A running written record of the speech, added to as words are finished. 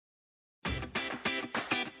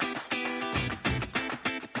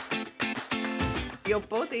your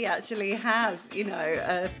body actually has,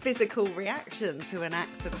 a physical reaction to an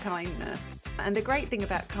act of kindness. And the great thing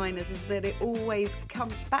about kindness is that it always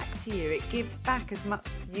comes back to you. It gives back as much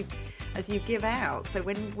as you give out. So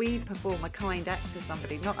when we perform a kind act to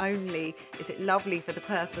somebody, not only is it lovely for the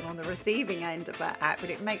person on the receiving end of that act, but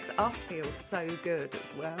it makes us feel so good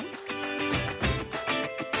as well.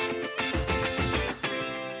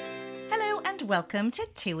 Hello and welcome to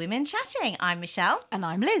Two Women Chatting. I'm Michelle. And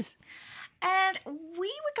I'm Liz. And we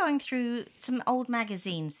were going through some old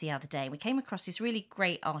magazines the other day. We came across this really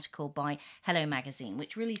great article by Hello Magazine,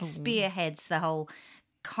 which really spearheads the whole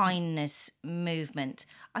kindness movement.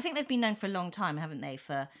 I think they've been known for a long time, haven't they?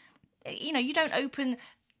 For, you don't open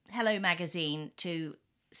Hello Magazine to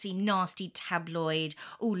see nasty tabloid,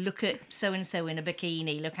 oh, look at so-and-so in a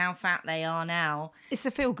bikini, look how fat they are now. It's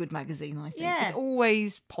a feel-good magazine, I think. Yeah. It's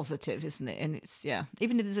always positive, isn't it? And it's,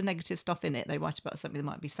 even if there's a negative stuff in it, they write about something that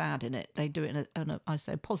might be sad in it. They do it in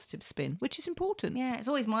a positive spin, which is important. Yeah, it's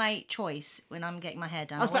always my choice when I'm getting my hair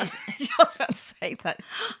done. I was about to say that.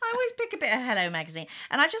 I always pick a bit of Hello Magazine.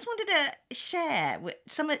 And I just wanted to share with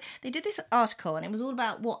they did this article and it was all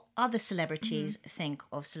about what other celebrities think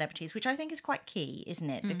of celebrities, which I think is quite key, isn't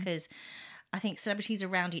it? Because I think celebrities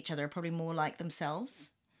around each other are probably more like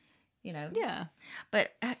themselves, Yeah.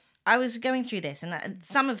 But I was going through this and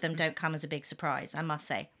some of them don't come as a big surprise, I must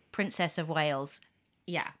say. Princess of Wales.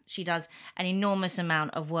 Yeah, she does an enormous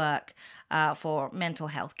amount of work for mental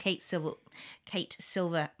health. Kate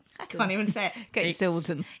Silver. I can't even say it. Kate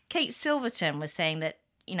Silverton. Kate Silverton was saying that,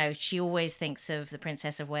 she always thinks of the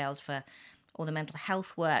Princess of Wales for all the mental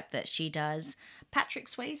health work that she does. Patrick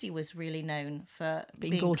Swayze was really known for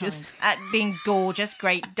being gorgeous. Being gorgeous,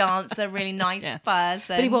 great dancer, really nice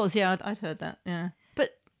person. But he was, I'd heard that, yeah.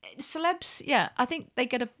 But celebs, I think they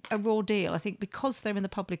get a raw deal. I think because they're in the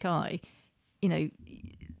public eye,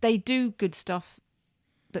 they do good stuff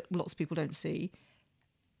that lots of people don't see.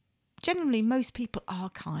 Generally, most people are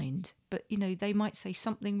kind, but, they might say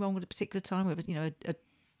something wrong at a particular time, whether,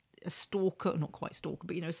 a stalker, not quite stalker,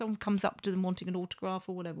 but, someone comes up to them wanting an autograph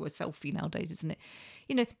or whatever, or a selfie nowadays, isn't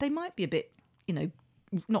it? They might be a bit,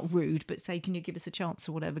 not rude, but say, can you give us a chance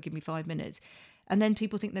or whatever, give me 5 minutes. And then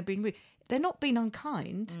people think they're being rude. They're not being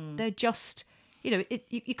unkind. They're just,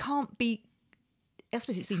 you can't be, I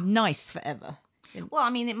suppose it's being nice forever. Well,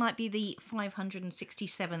 I mean, it might be the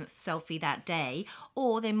 567th selfie that day,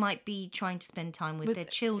 or they might be trying to spend time with their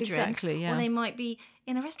children. Exactly, yeah. Or they might be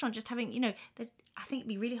in a restaurant just having, I think it'd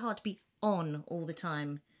be really hard to be on all the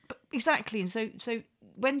time. But exactly. And so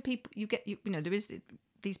when people, there is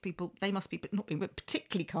these people, they must be but not being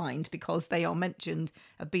particularly kind because they are mentioned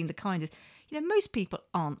as being the kindest. Most people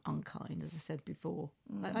aren't unkind, as I said before.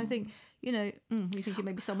 I think, you think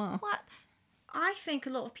maybe some are. Well, I think a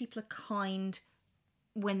lot of people are kind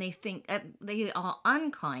when they think they are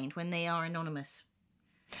unkind when they are anonymous.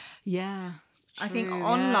 Yeah. I think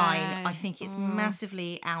online, I think it's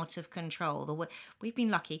massively out of control. We've been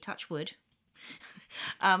lucky, touch wood.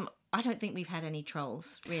 I don't think we've had any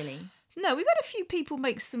trolls, really. No, we've had a few people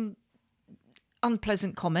make some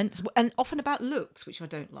unpleasant comments, and often about looks, which I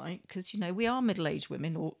don't like, because, we are middle-aged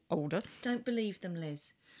women or older. Don't believe them,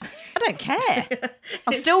 Liz. I don't care.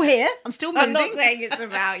 I'm still here. I'm still moving. I'm not saying it's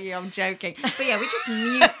about you. I'm joking. But we just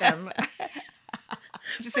mute them.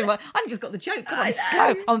 I just got the joke. Come on,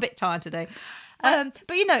 slow. I'm a bit tired today. But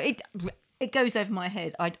it goes over my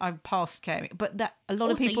head. I'm past caring. But that a lot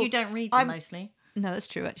also, of people. You don't read them mostly. No, that's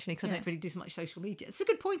true actually, because I don't really do so much social media. It's a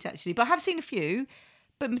good point actually. But I have seen a few,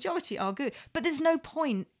 but majority are good. But there's no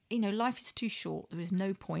point. Life is too short. There is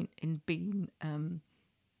no point in being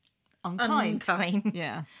unkind.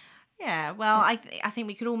 Yeah. Yeah, well, I think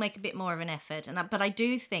we could all make a bit more of an effort, but I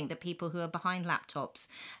do think that people who are behind laptops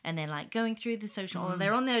and they're like going through the social, or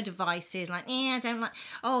they're on their devices, like, I don't like.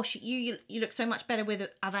 Oh, you look so much better with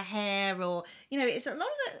other hair, or it's a lot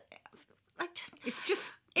of the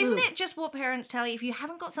isn't it just what parents tell you? If you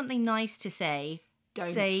haven't got something nice to say,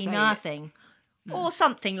 don't say nothing, or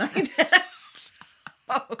something like that.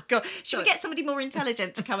 Oh, God. Should we get somebody more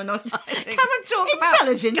intelligent to come and talk about...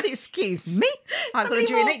 Intelligent? Excuse me? I've got a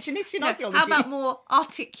degree in ancient history and archaeology. How about more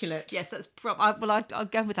articulate? Yes, that's I'll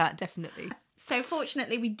go with that, definitely. So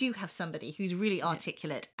fortunately, we do have somebody who's really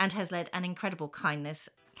articulate and has led an incredible kindness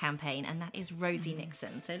campaign, and that is Rosie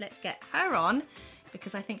Nixon. So let's get her on,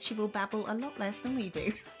 because I think she will babble a lot less than we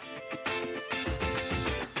do.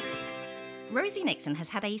 Rosie Nixon has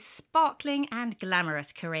had a sparkling and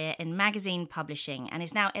glamorous career in magazine publishing and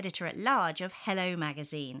is now editor-at-large of Hello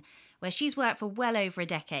Magazine, where she's worked for well over a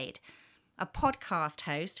decade. A podcast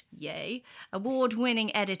host, yay,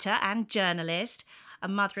 award-winning editor and journalist, a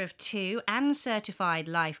mother of 2 and certified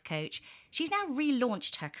life coach, she's now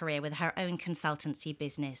relaunched her career with her own consultancy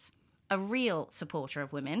business. A real supporter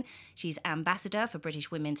of women, she's ambassador for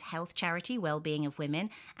British women's health charity Wellbeing of Women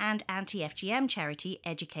and anti-FGM charity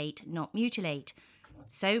Educate Not Mutilate.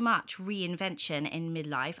 So much reinvention in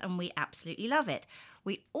midlife, and we absolutely love it.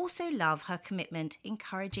 We also love her commitment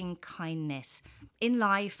encouraging kindness in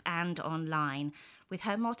life and online, with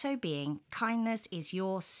her motto being, kindness is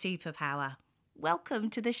your superpower. Welcome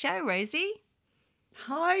to the show, Rosie.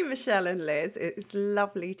 Hi, Michelle and Liz. It's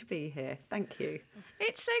lovely to be here. Thank you.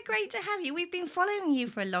 It's so great to have you. We've been following you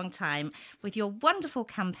for a long time with your wonderful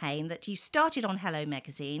campaign that you started on Hello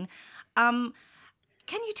Magazine. Can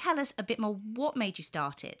you tell us a bit more what made you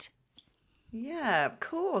start it? Yeah, of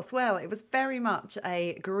course. Well, it was very much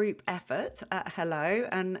a group effort at Hello.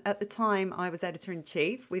 And at the time, I was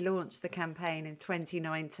editor-in-chief. We launched the campaign in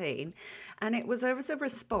 2019. And it was a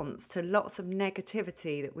response to lots of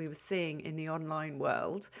negativity that we were seeing in the online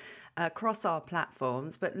world across our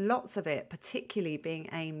platforms, but lots of it particularly being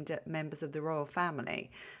aimed at members of the royal family.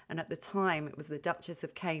 And at the time, it was the Duchess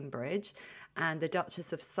of Cambridge and the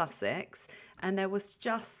Duchess of Sussex. And there was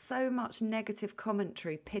just so much negative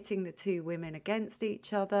commentary pitting the two women against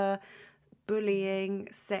each other, bullying,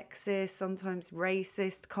 sexist, sometimes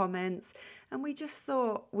racist comments. And we just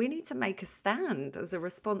thought we need to make a stand as a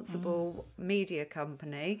responsible media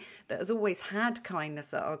company that has always had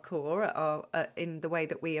kindness at our core, in the way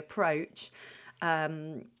that we approach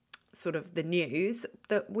sort of the news,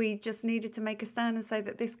 that we just needed to make a stand and say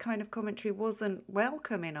that this kind of commentary wasn't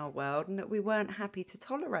welcome in our world and that we weren't happy to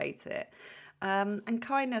tolerate it. And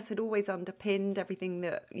kindness had always underpinned everything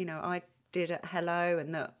that, I did at Hello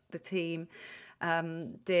and that the team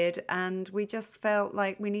did. And we just felt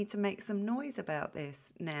like we need to make some noise about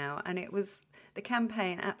this now. And the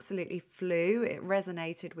campaign absolutely flew. It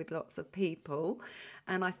resonated with lots of people.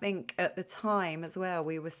 And I think at the time as well,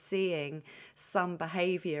 we were seeing some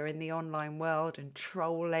behaviour in the online world and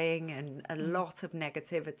trolling and a lot of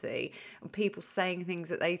negativity and people saying things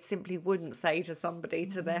that they simply wouldn't say to somebody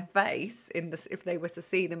to their face if they were to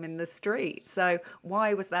see them in the street. So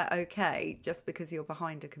why was that okay just because you're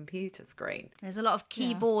behind a computer screen? There's a lot of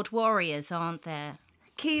keyboard warriors, aren't there?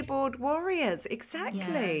 Keyboard warriors,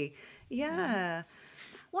 exactly. Yeah.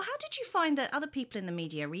 Well, how did you find that other people in the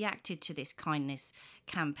media reacted to this kindness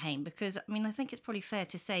campaign? Because, I think it's probably fair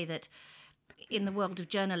to say that in the world of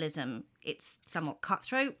journalism, it's somewhat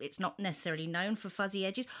cutthroat. It's not necessarily known for fuzzy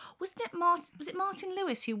edges. Was it Martin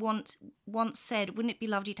Lewis who once said, wouldn't it be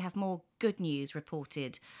lovely to have more good news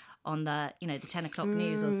reported on the 10 o'clock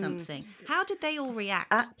news or something? How did they all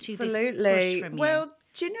react to this push from you? Well,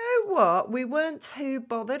 do you know what? We weren't too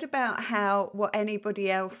bothered about what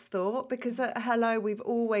anybody else thought, because at Hello, we've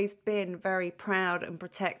always been very proud and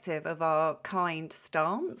protective of our kind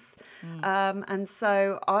stance. And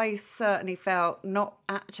so I certainly felt not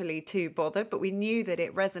actually too bothered, but we knew that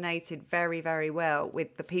it resonated very, very well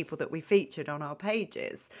with the people that we featured on our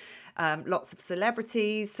pages. Lots of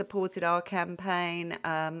celebrities supported our campaign,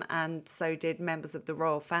 and so did members of the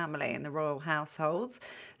royal family and the royal households.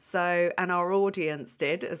 And our audience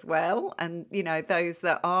did as well. And, those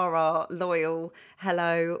that are our loyal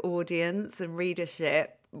Hello audience and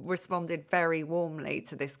readership responded very warmly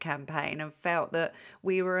to this campaign and felt that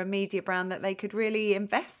we were a media brand that they could really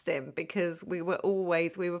invest in, because we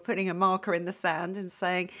were putting a marker in the sand and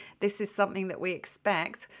saying this is something that we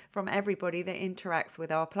expect from everybody that interacts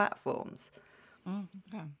with our platforms.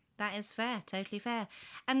 That is fair, totally fair.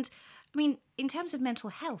 And in terms of mental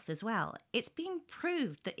health as well, it's been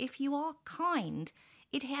proved that if you are kind,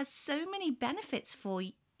 it has so many benefits for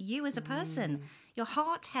you as a person. Your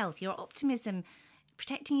heart health, your optimism,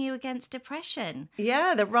 protecting you against depression.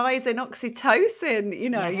 Yeah, the rise in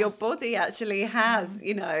oxytocin, your body actually has,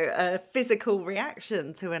 a physical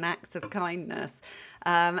reaction to an act of kindness.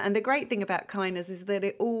 And the great thing about kindness is that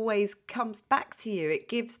it always comes back to you. It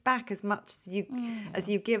gives back as much as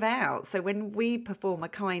you give out. So when we perform a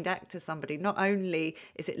kind act to somebody, not only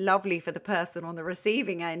is it lovely for the person on the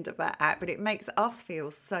receiving end of that act, but it makes us feel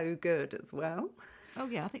so good as well. Oh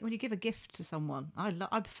yeah, I think when you give a gift to someone, I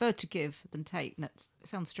prefer to give than take. That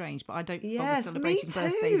sounds strange, but I don't bother celebrating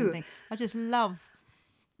birthdays and things. I just love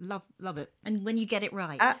it. And when you get it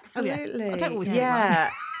right, absolutely. Oh, yeah. I don't always get it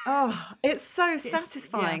right. Oh, it's so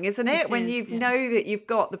satisfying, isn't it? When you know that you've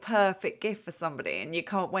got the perfect gift for somebody and you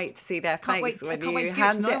can't wait to see their face when you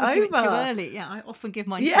hand it over. Give it too early. Yeah, I often give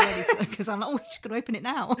mine too early because I'm like, just going to open it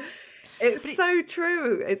now. It's so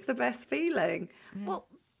true. It's the best feeling. Well,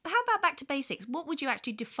 how about back to basics? What would you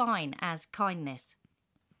actually define as kindness?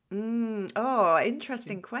 Oh,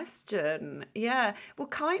 interesting question. Yeah. Well,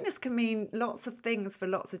 kindness can mean lots of things for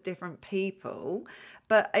lots of different people,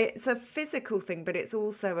 but it's a physical thing, but it's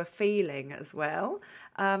also a feeling as well.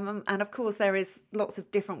 And of course, there is lots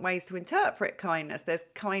of different ways to interpret kindness. There's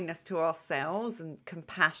kindness to ourselves and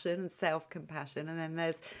compassion and self-compassion, and then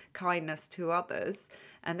there's kindness to others.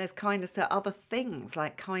 And there's kindness to other things,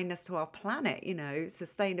 like kindness to our planet.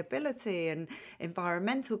 Sustainability and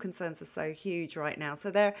environmental concerns are so huge right now.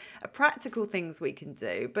 So there are practical things we can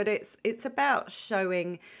do, but it's about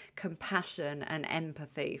showing compassion and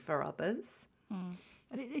empathy for others. And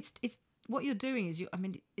it's what you're doing is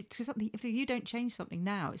it's something. If you don't change something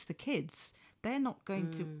now, it's the kids. They're not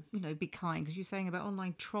going to, be kind, because you're saying about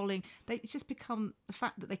online trolling. It's just become the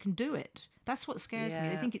fact that they can do it. That's what scares me.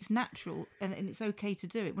 They think it's natural and it's okay to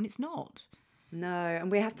do it when it's not. No,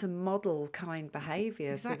 and we have to model kind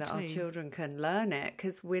behaviour so that our children can learn it,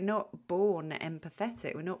 because we're not born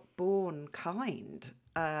empathetic. We're not born kind.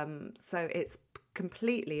 So it's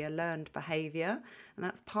completely a learned behaviour, and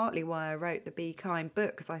that's partly why I wrote the Be Kind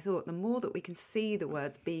book, because I thought the more that we can see the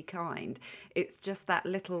words be kind, it's just that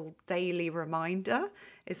little daily reminder,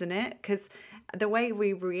 isn't it? Because the way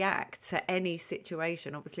we react to any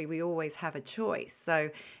situation, obviously we always have a choice. So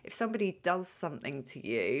if somebody does something to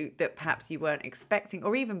you that perhaps you weren't expecting,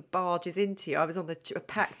 or even barges into you, I was on a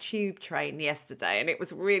packed tube train yesterday, and it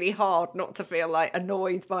was really hard not to feel like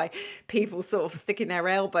annoyed by people sort of sticking their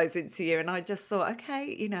elbows into you, and I just thought,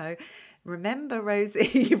 okay, remember, Rosie,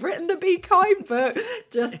 you've written the Be Kind book,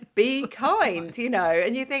 just be kind,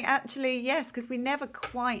 and you think, actually, yes, because we never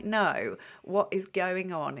quite know what is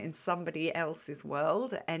going on in somebody else's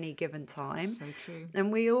world at any given time. So true.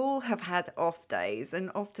 And we all have had off days,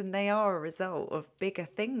 and often they are a result of bigger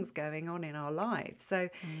things going on in our lives. So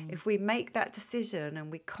if we make that decision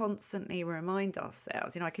and we constantly remind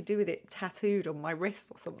ourselves, I could do with it tattooed on my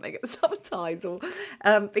wrist or something sometimes, or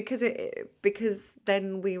because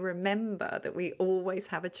then we remember that we always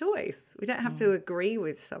have a choice. We don't have to agree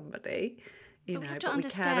with somebody, but we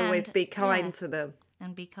can always be kind to them.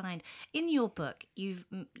 And be kind. In your book, you've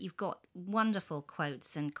got wonderful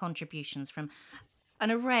quotes and contributions from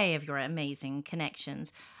an array of your amazing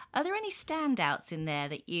connections. Are there any standouts in there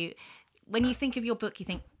that when you think of your book, you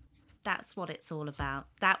think that's what it's all about?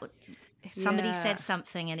 Somebody said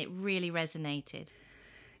something and it really resonated.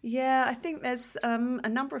 Yeah, I think there's a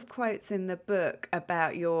number of quotes in the book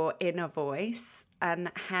about your inner voice and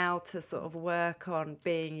how to sort of work on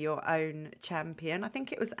being your own champion. I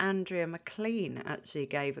think it was Andrea McLean actually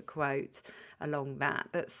gave a quote along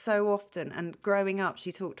that so often, and growing up,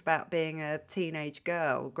 she talked about being a teenage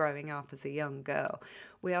girl, growing up as a young girl.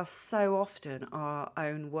 We are so often our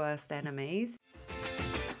own worst enemies.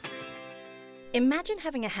 Imagine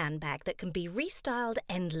having a handbag that can be restyled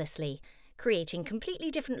endlessly, creating completely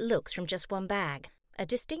different looks from just one bag, a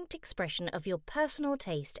distinct expression of your personal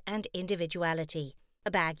taste and individuality.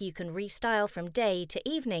 A bag you can restyle from day to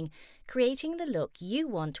evening, creating the look you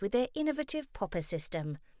want with their innovative popper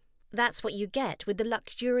system. That's what you get with the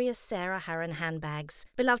luxurious Sarah Harron handbags,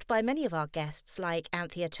 beloved by many of our guests like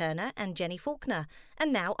Anthea Turner and Jenny Faulkner,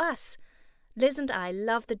 and now us. Liz and I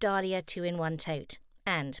love the Dahlia 2-in-1 tote,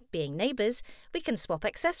 and, being neighbours, we can swap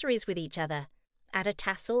accessories with each other. Add a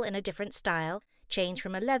tassel in a different style, change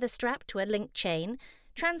from a leather strap to a linked chain,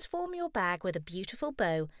 transform your bag with a beautiful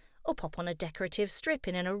bow, or pop on a decorative strip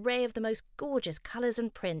in an array of the most gorgeous colours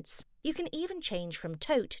and prints. You can even change from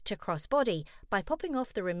tote to crossbody by popping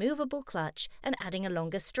off the removable clutch and adding a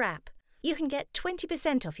longer strap. You can get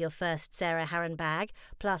 20% off your first Sarah Harron bag,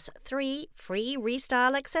 plus 3 free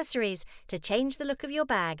Restyle accessories to change the look of your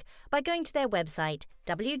bag by going to their website,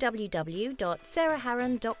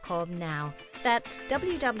 www.sarahharron.com now. That's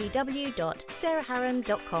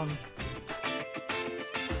www.sarahharron.com.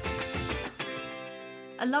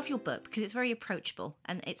 I love your book because it's very approachable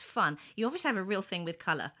and it's fun. You obviously have a real thing with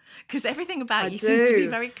colour because everything about you seems to be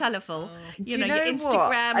very colourful. You know your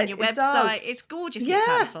Instagram and your website, it's gorgeously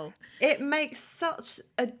colourful. It makes such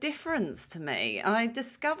a difference to me. I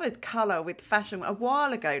discovered colour with fashion a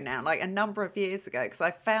while ago now, like a number of years ago, because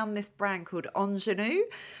I found this brand called Ingenue,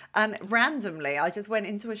 and randomly I just went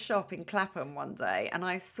into a shop in Clapham one day and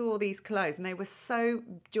I saw these clothes and they were so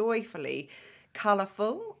joyfully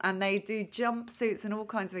colourful, and they do jumpsuits and all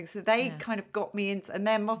kinds of things, so they kind of got me into, and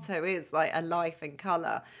their motto is like a life in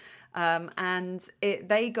colour, and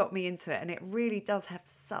they got me into it, and it really does have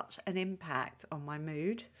such an impact on my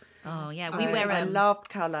mood. Oh yeah, I loved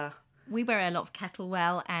colour. We wear a lot of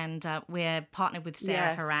Kettlewell, and we're partnered with Sarah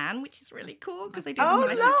Yes. Haran, which is really cool because they do Oh, the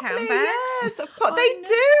nicest lovely! handbags. Yes, of course they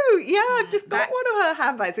do. Yeah, I've just got That- one of her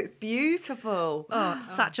handbags. It's beautiful.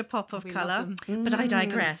 Oh, such a pop of we love colour. them. But I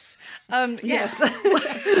digress. Yes.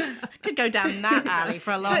 Could go down that alley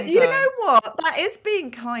for a long But time. you know what? That is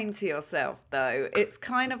being kind to yourself, though. It's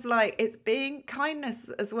kind of like it's being kindness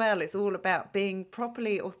as well. It's all about being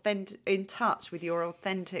properly authentic, in touch with your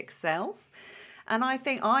authentic self. And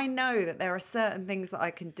I know that there are certain things that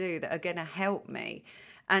I can do that are going to help me.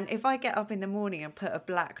 And if I get up in the morning and put a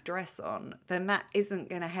black dress on, then that isn't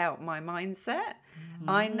going to help my mindset.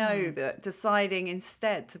 I know that deciding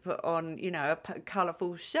instead to put on, a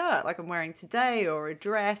colourful shirt like I'm wearing today, or a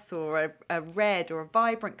dress, or a red or a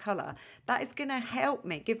vibrant colour, that is going to help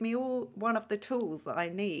me, give me one of the tools that I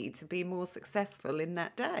need to be more successful in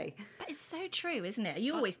that day. But it's so true, isn't it?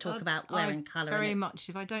 You always talk about wearing colour. Very much.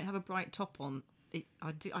 If I don't have a bright top on,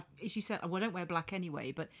 as you said, I don't wear black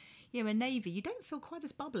anyway, but a navy, you don't feel quite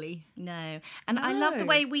as bubbly. No. And I love the No.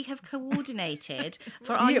 way we have coordinated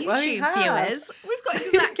for our Yeah, well, we YouTube have. viewers. We've got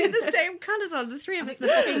exactly the same colours on, the three of us, the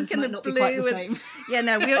pink and the might not blue. be quite the and- same. Yeah,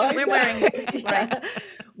 no, we're wearing... Right.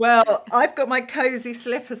 Well, I've got my cosy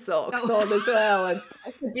slipper socks on as well, and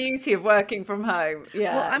that's the beauty of working from home.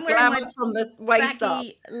 Yeah, Well, I'm wearing glamour my from the waist up.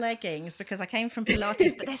 baggy leggings because I came from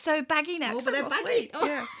Pilates, but they're so baggy now. 'cause but I've they're lost baggy. weight. Oh.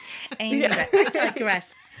 Yeah. Anyway, I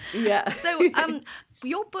digress. Yeah. So,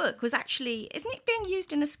 your book was actually, isn't it being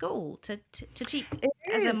used in a school to teach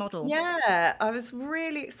as a is, model? Yeah, I was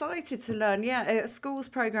really excited to learn. Yeah, a schools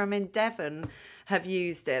program in Devon have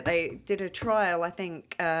used it. They did a trial, I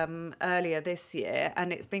think, earlier this year,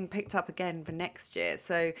 and it's being picked up again for next year.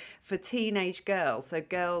 So for teenage girls, so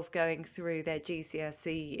girls going through their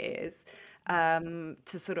GCSE years,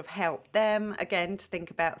 to sort of help them again to think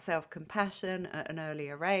about self-compassion at an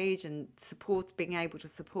earlier age, and being able to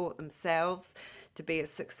support themselves to be as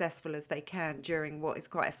successful as they can during what is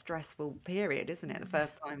quite a stressful period, isn't it? The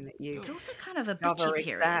first time that you But also kind of a cover bitchy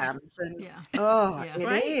period. exams, and Yeah. it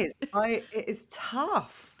Right? is. It is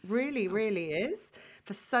tough, really, really is,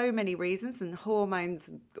 for so many reasons, and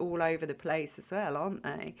hormones all over the place as well, aren't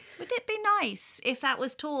they? Would it be nice if that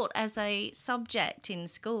was taught as a subject in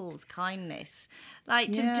schools, kindness? Like,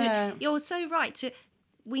 Yeah. you're so right.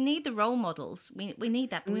 We need the role models. We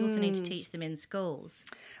need that, but we also need to teach them in schools.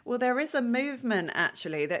 Well, there is a movement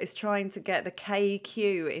actually that is trying to get the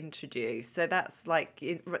KQ introduced. So that's like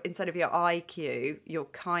instead of your IQ, your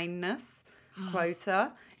kindness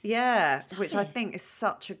quota. Yeah, which I think is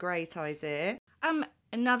such a great idea.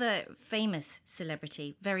 Another famous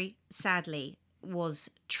celebrity, very sadly,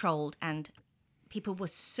 was trolled, and people were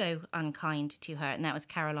so unkind to her, and that was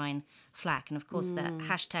Caroline Flack. And of course, the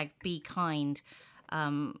hashtag Be Kind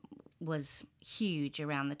was huge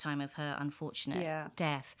around the time of her unfortunate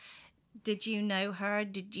death. Did you know her?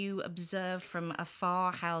 Did you observe from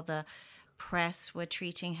afar how the press were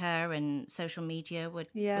treating her and social media were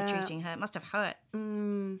treating her? It must have hurt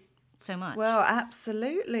so much. Well,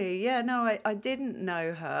 absolutely. Yeah, no, I didn't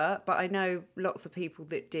know her, but I know lots of people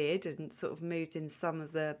that did and sort of moved in some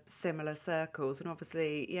of the similar circles. And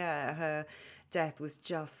obviously, her death was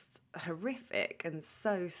just horrific and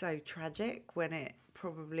so tragic when it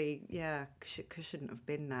probably, shouldn't have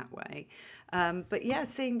been that way. But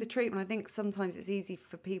seeing the treatment, I think sometimes it's easy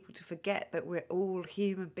for people to forget that we're all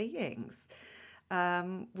human beings.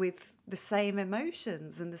 With the same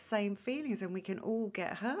emotions and the same feelings, and we can all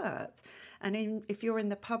get hurt. And if you're in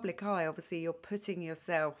the public eye, obviously you're putting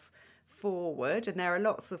yourself forward, and there are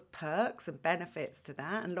lots of perks and benefits to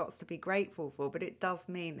that and lots to be grateful for, but it does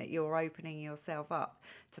mean that you're opening yourself up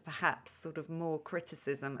to perhaps sort of more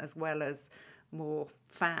criticism as well as more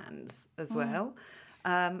fans as well.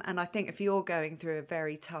 And I think if you're going through a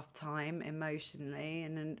very tough time emotionally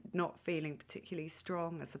and not feeling particularly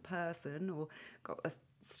strong as a person, or got a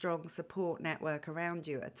strong support network around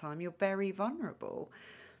you at a time, you're very vulnerable.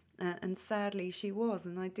 And sadly she was.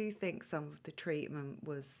 And I do think some of the treatment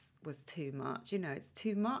was too much. It's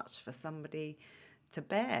too much for somebody to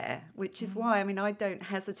bear, which is why, I don't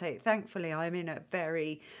hesitate. Thankfully, I'm in a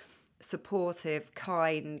very supportive,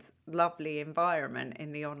 kind, lovely environment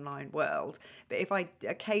in the online world. But if I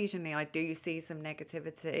do see some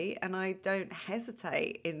negativity, and I don't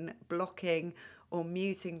hesitate in blocking or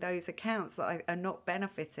muting those accounts that are not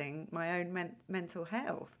benefiting my own mental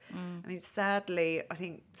health. Sadly, I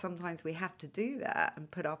think sometimes we have to do that and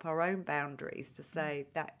put up our own boundaries to say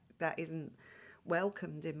that isn't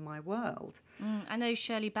welcomed in my world. I know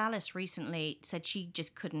Shirley Ballas recently said she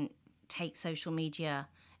just couldn't take social media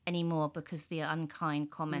anymore because the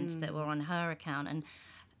unkind comments that were on her account. And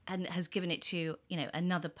and has given it to, you know,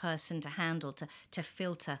 another person to handle, to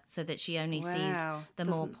filter, so that she only sees Wow. the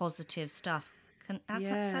more positive stuff. That's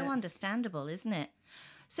so Yeah. understandable, isn't it?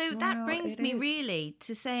 So that Well, brings it me is. really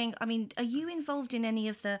to saying, I mean, are you involved in any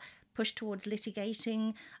of the push towards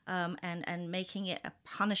litigating, and making it a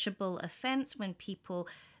punishable offence when people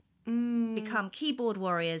become keyboard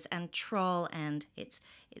warriors and troll, and it's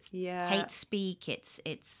Yeah. hate speak, it's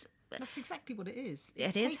That's exactly what it is.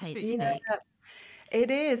 it is hate speech, isn't speak. it? It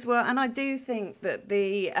is. Well, and I do think that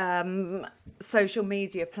the social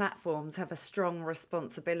media platforms have a strong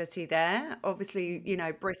responsibility there. Obviously, you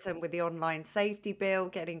know, Britain with the online safety bill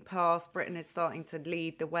getting passed, Britain is starting to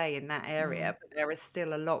lead the way in that area, but there is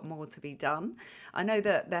still a lot more to be done. I know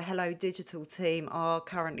that the Hello Digital team are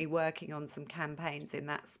currently working on some campaigns in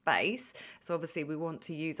that space. So obviously we want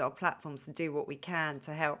to use our platforms to do what we can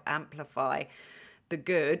to help amplify the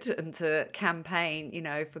good and to campaign, you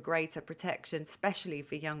know, for greater protection, especially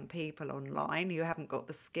for young people online who haven't got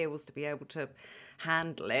the skills to be able to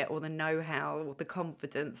handle it, or the know-how or the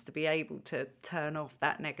confidence to be able to turn off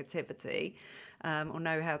that negativity, or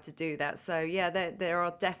know how to do that. So yeah, there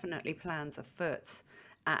are definitely plans afoot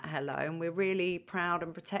at Hello, and we're really proud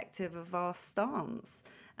and protective of our stance,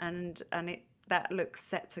 and it that looks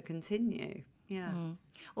set to continue. Yeah.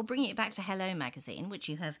 Or bringing it back to Hello Magazine, which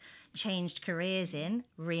you have changed careers in,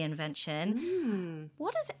 reinvention.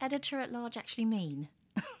 What does editor at large actually mean?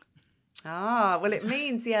 Ah, well, it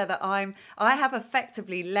means, yeah, that I have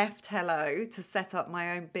effectively left Hello to set up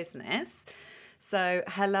my own business. So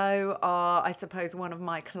Hello are, I suppose, one of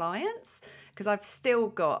my clients, because I've still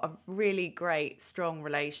got a really great, strong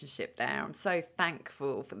relationship there. I'm so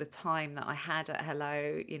thankful for the time that I had at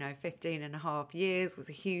Hello. You know, 15 and a half years was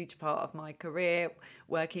a huge part of my career,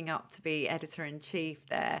 working up to be editor-in-chief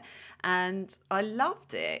there. And I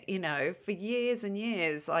loved it, you know, for years and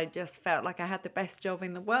years. I just felt like I had the best job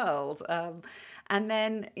in the world. And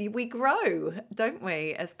then we grow, don't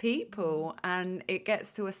we, as people? And it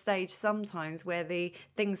gets to a stage sometimes where the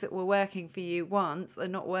things that were working for you once are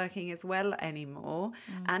not working as well anymore.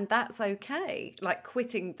 And that's okay. Like,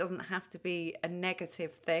 quitting doesn't have to be a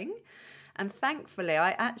negative thing. And thankfully,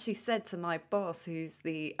 I actually said to my boss, who's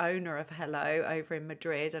the owner of Hello over in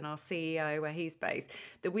Madrid and our CEO where he's based,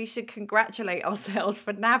 that we should congratulate ourselves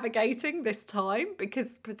for navigating this time,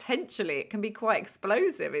 because potentially it can be quite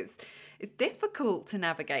explosive. It's difficult to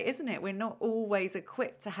navigate, isn't it? We're not always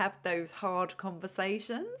equipped to have those hard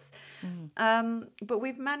conversations. But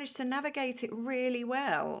we've managed to navigate it really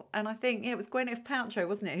well. And I think it was Gwyneth Paltrow,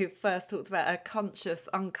 wasn't it, who first talked about a conscious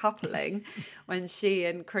uncoupling when she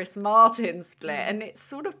and Chris Martin split. And it's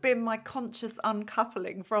sort of been my conscious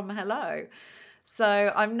uncoupling from Hello.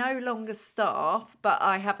 So I'm no longer staff, but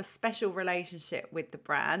I have a special relationship with the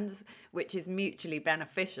brand, which is mutually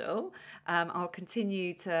beneficial. I'll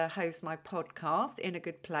continue to host my podcast, In a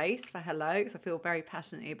Good Place, for Hello, because I feel very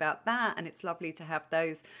passionately about that. And it's lovely to have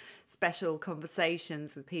those special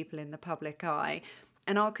conversations with people in the public eye.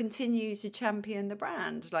 And I'll continue to champion the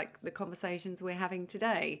brand, like the conversations we're having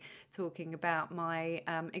today, talking about my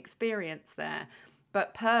experience there.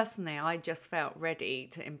 But personally, I just felt ready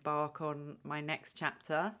to embark on my next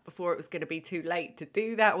chapter before it was going to be too late to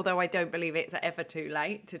do that. Although I don't believe it's ever too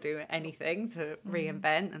late to do anything, to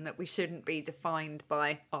reinvent, and that we shouldn't be defined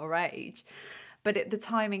by our age. But the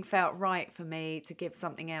timing felt right for me to give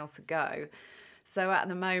something else a go. So at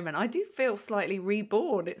the moment, I do feel slightly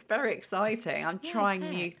reborn. It's very exciting. I'm trying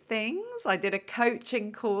new things. I did a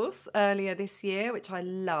coaching course earlier this year, which I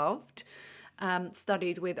loved.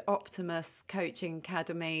 Studied with Optimus Coaching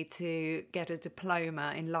Academy to get a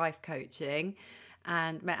diploma in life coaching,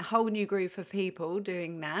 and met a whole new group of people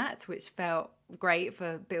doing that, which felt great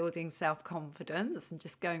for building self-confidence and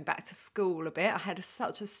just going back to school a bit. I had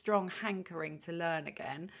such a strong hankering to learn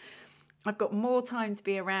again. I've got more time to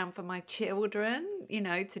be around for my children, you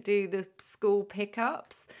know, to do the school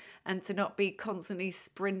pickups and to not be constantly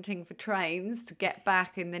sprinting for trains to get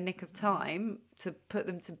back in the nick of time to put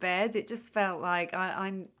them to bed. It just felt like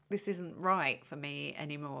this isn't right for me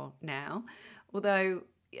anymore now. Although,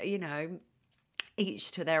 you know,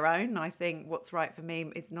 each to their own. I think what's right for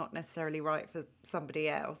me is not necessarily right for somebody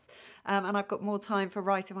else. And I've got more time for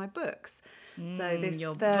writing my books. So this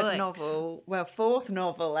fourth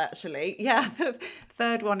novel actually, the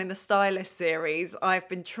third one in the Stylist series, I've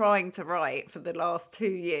been trying to write for the last 2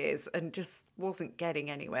 years and just wasn't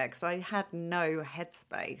getting anywhere because I had no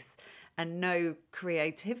headspace and no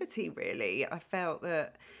creativity really. I felt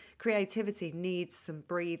that creativity needs some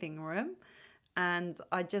breathing room. And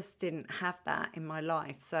I just didn't have that in my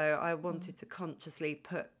life. So I wanted to consciously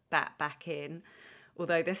put that back in,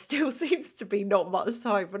 although there still seems to be not much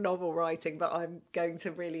time for novel writing, but I'm going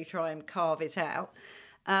to really try and carve it out.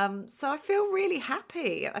 So I feel really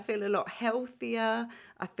happy. I feel a lot healthier.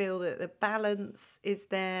 I feel that the balance is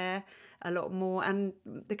there a lot more. And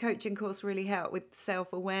the coaching course really helped with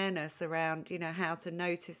self-awareness around, how to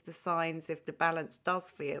notice the signs if the balance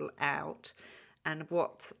does feel out, and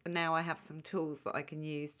now I have some tools that I can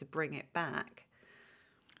use to bring it back.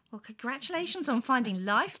 Well, congratulations on finding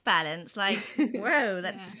life balance. Whoa,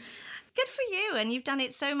 that's good for you. And you've done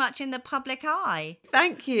it so much in the public eye.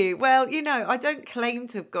 Thank you. Well, I don't claim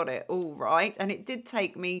to have got it all right. And it did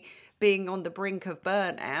take me being on the brink of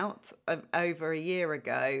burnout over a year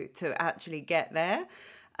ago to actually get there.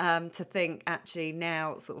 To think actually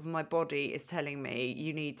now sort of my body is telling me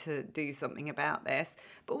you need to do something about this.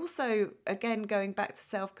 But also, again, going back to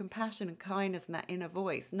self-compassion and kindness and that inner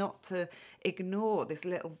voice, not to ignore this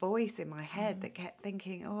little voice in my head that kept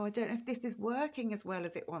thinking, I don't know if this is working as well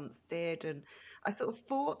as it once did. And I sort of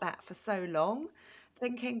fought that for so long,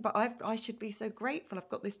 thinking, but I should be so grateful I've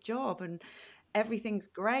got this job and everything's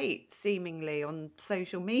great seemingly on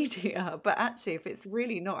social media, but actually if it's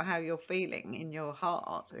really not how you're feeling in your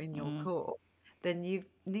heart or in your core, then you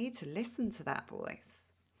need to listen to that voice.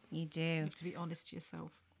 You do. You have to be honest to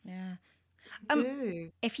yourself. Yeah.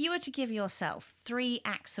 Do. If you were to give yourself 3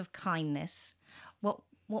 acts of kindness, what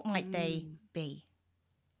might they be?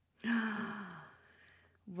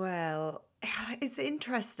 Well, it's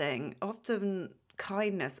interesting. Often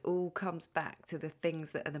kindness all comes back to the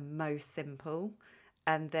things that are the most simple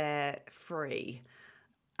and they're free.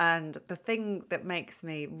 And the thing that makes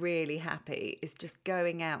me really happy is just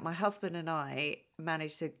going out. My husband and I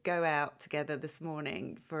managed to go out together this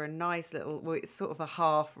morning for a nice it's sort of a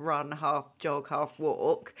half run, half jog, half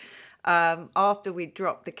walk. After we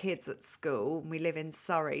dropped the kids at school, we live in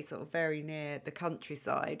Surrey, sort of very near the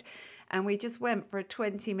countryside. And we just went for a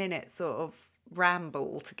 20-minute sort of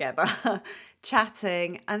ramble together,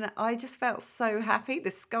 chatting, and I just felt so happy. The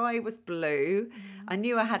sky was blue. I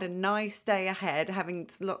knew I had a nice day ahead, having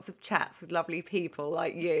lots of chats with lovely people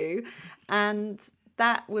like you, and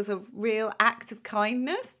that was a real act of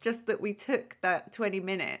kindness, just that we took that 20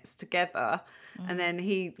 minutes together. And then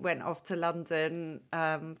he went off to London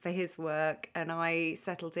for his work and I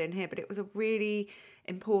settled in here, but it was a really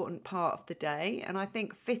important part of the day. And I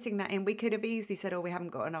think fitting that in, we could have easily said, we haven't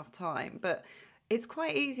got enough time, but it's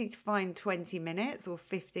quite easy to find 20 minutes or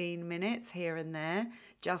 15 minutes here and there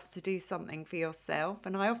just to do something for yourself.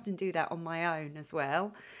 And I often do that on my own as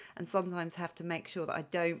well. And sometimes have to make sure that I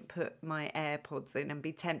don't put my AirPods in and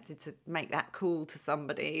be tempted to make that call to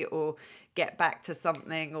somebody or get back to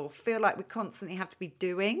something or feel like we constantly have to be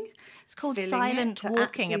doing. It's called silent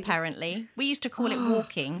walking, apparently. We used to call it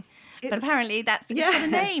walking. But apparently it's got a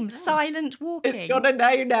name, silent walking. It's got a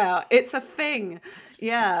name now. It's a thing.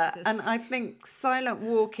 Yeah. And I think silent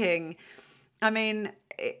walking,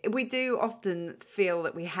 we do often feel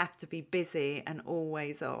that we have to be busy and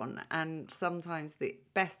always on. And sometimes the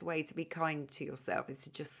best way to be kind to yourself is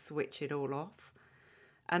to just switch it all off.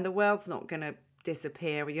 And the world's not going to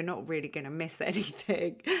disappear, or you're not really going to miss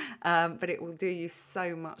anything, but it will do you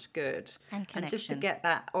so much good. And just to get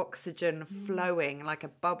that oxygen flowing like a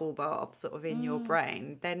bubble bath sort of in your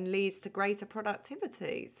brain then leads to greater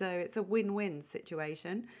productivity. So it's a win-win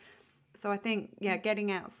situation. So I think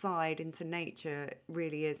getting outside into nature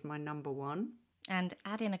really is my number one. And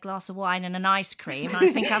add in a glass of wine and an ice cream.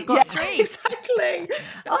 I think I've got 3. Exactly.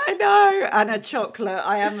 I know. And a chocolate.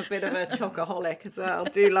 I am a bit of a chocoholic as well.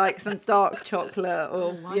 Do like some dark chocolate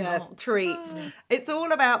or treats. It's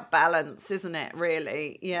all about balance, isn't it,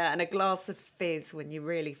 really? Yeah. And a glass of fizz when you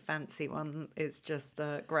really fancy one is just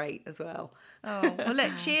great as well. Oh, well,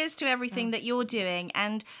 look, cheers to everything that you're doing.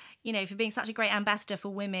 And for being such a great ambassador for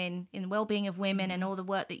women, in the well-being of women and all the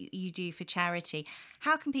work that you do for charity.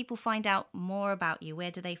 How can people find out more about you?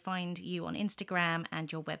 Where do they find you on Instagram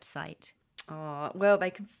and your website? Well,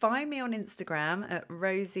 they can find me on Instagram at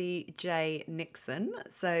Rosie J Nixon.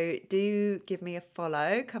 So do give me a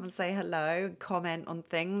follow. Come and say hello and comment on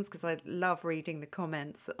things because I love reading the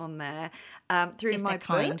comments on there. Through my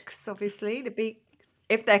books, obviously,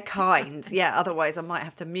 if they're kind, otherwise I might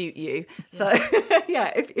have to mute you. So,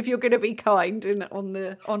 if you're going to be kind on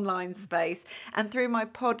the online space. And through my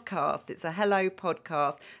podcast, it's a hello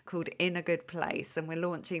podcast called In a Good Place. And we're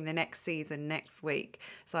launching the next season next week.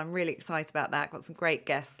 So I'm really excited about that. Got some great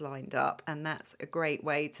guests lined up. And that's a great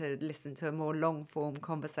way to listen to a more long-form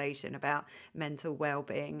conversation about mental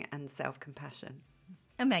well-being and self-compassion.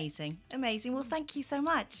 Amazing. Well, thank you so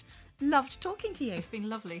much. Loved talking to you. It's been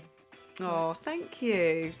lovely. Oh, thank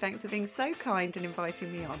you. Thanks for being so kind and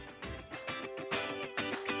inviting me on.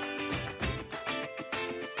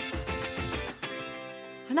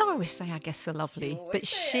 I know I always say our guests are lovely, but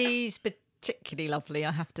she's particularly lovely,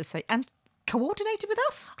 I have to say. And coordinated with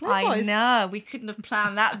us. I know. We couldn't have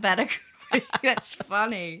planned that better. That's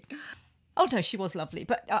funny. Oh, no, she was lovely.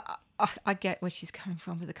 But I get where she's coming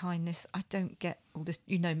from with the kindness. I don't get all this.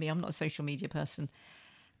 You know me, I'm not a social media person.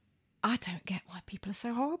 I don't get why people are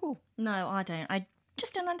so horrible. No, I don't. I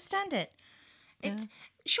just don't understand it.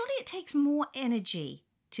 Surely it takes more energy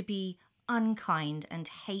to be unkind and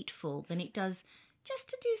hateful than it does just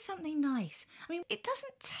to do something nice. I mean, it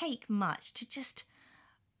doesn't take much to just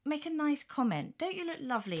make a nice comment. Don't you look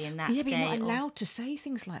lovely in that Yeah, but you're state? not allowed to say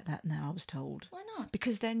things like that now, I was told. Why not?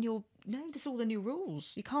 Because then there's all the new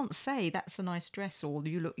rules. You can't say that's a nice dress or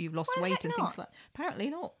you've lost Why the weight heck and not? things like that. Apparently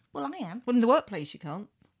not. Well, I am. Well, in the workplace you can't.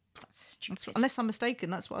 That's stupid. Unless I'm mistaken,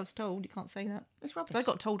 that's what I was told. You can't say that. It's rubbish. So I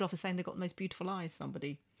got told off for saying they've got the most beautiful eyes,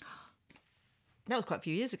 somebody. That was quite a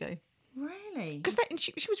few years ago. Really? Because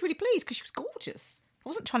she was really pleased because she was gorgeous. I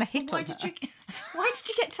wasn't trying to hit on her. Why did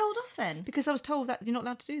you get told off then? Because I was told that you're not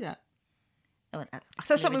allowed to do that. Oh, that's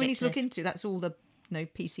So something we need to ridiculous. look into. That's all the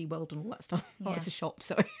PC world and all that stuff. Oh, Yeah. it's a shop,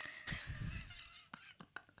 sorry.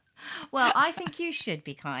 Well, I think you should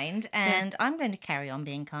be kind, and I'm going to carry on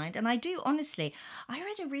being kind. And I do, honestly. I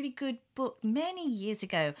read a really good book many years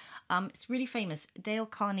ago. It's really famous. Dale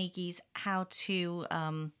Carnegie's How to...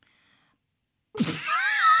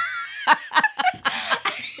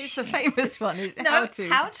 It's a famous one. How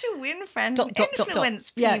to win friends and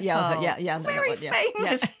influence people. Yeah. I know that Very one, yeah.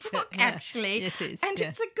 famous Yeah. book, actually. It is, And yeah.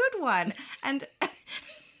 it's a good one. And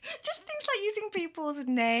just things like using people's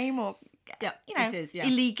name or, it is, yeah.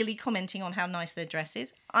 illegally commenting on how nice their dress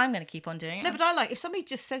is. I'm going to keep on doing it. No, but I like if somebody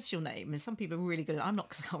just says your name, and some people are really good at. I'm not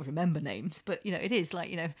because I can't remember names, but it is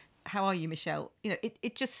like how are you, Michelle?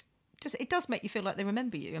 It just it does make you feel like they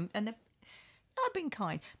remember you, and they're. I've been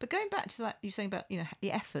kind, but going back to that you're saying about the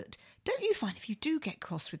effort. Don't you find if you do get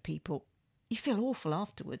cross with people, you feel awful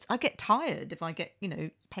afterwards? I get tired if I get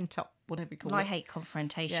pent up, whatever you call Well, it. I hate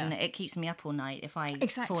confrontation. Yeah. It keeps me up all night if I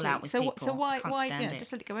Exactly. fall out with so people. So why Can't stand it.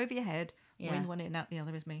 just let it go over your head? Yeah. In one ear and out the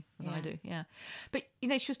other is me, as I Yeah. do. Yeah, but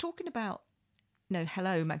she was talking about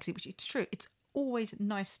Hello magazine, which it's true. It's always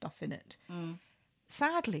nice stuff in it.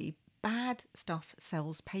 Sadly, bad stuff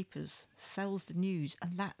sells papers, sells the news,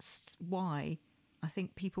 and that's why I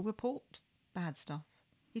think people report bad stuff.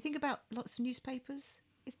 You think about lots of newspapers.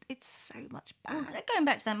 It's so much bad. Well, going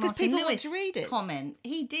back to that 'Cause Martin people want Lewis to read it. comment,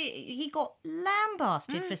 he got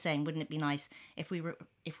lambasted for saying, "Wouldn't it be nice if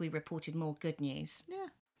we reported more good news?" Yeah.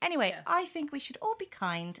 Anyway, I think we should all be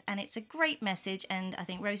kind, and it's a great message, and I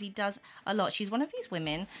think Rosie does a lot. She's one of these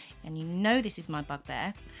women, and this is my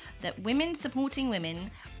bugbear, that women supporting women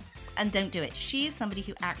and don't do it. She is somebody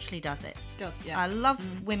who actually does it. She does, yeah. I love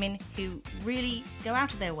women who really go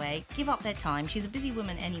out of their way, give up their time. She's a busy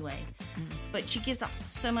woman anyway, but she gives up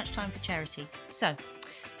so much time for charity. So,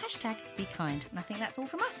 #be kind. And I think that's all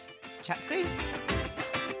from us. Chat soon.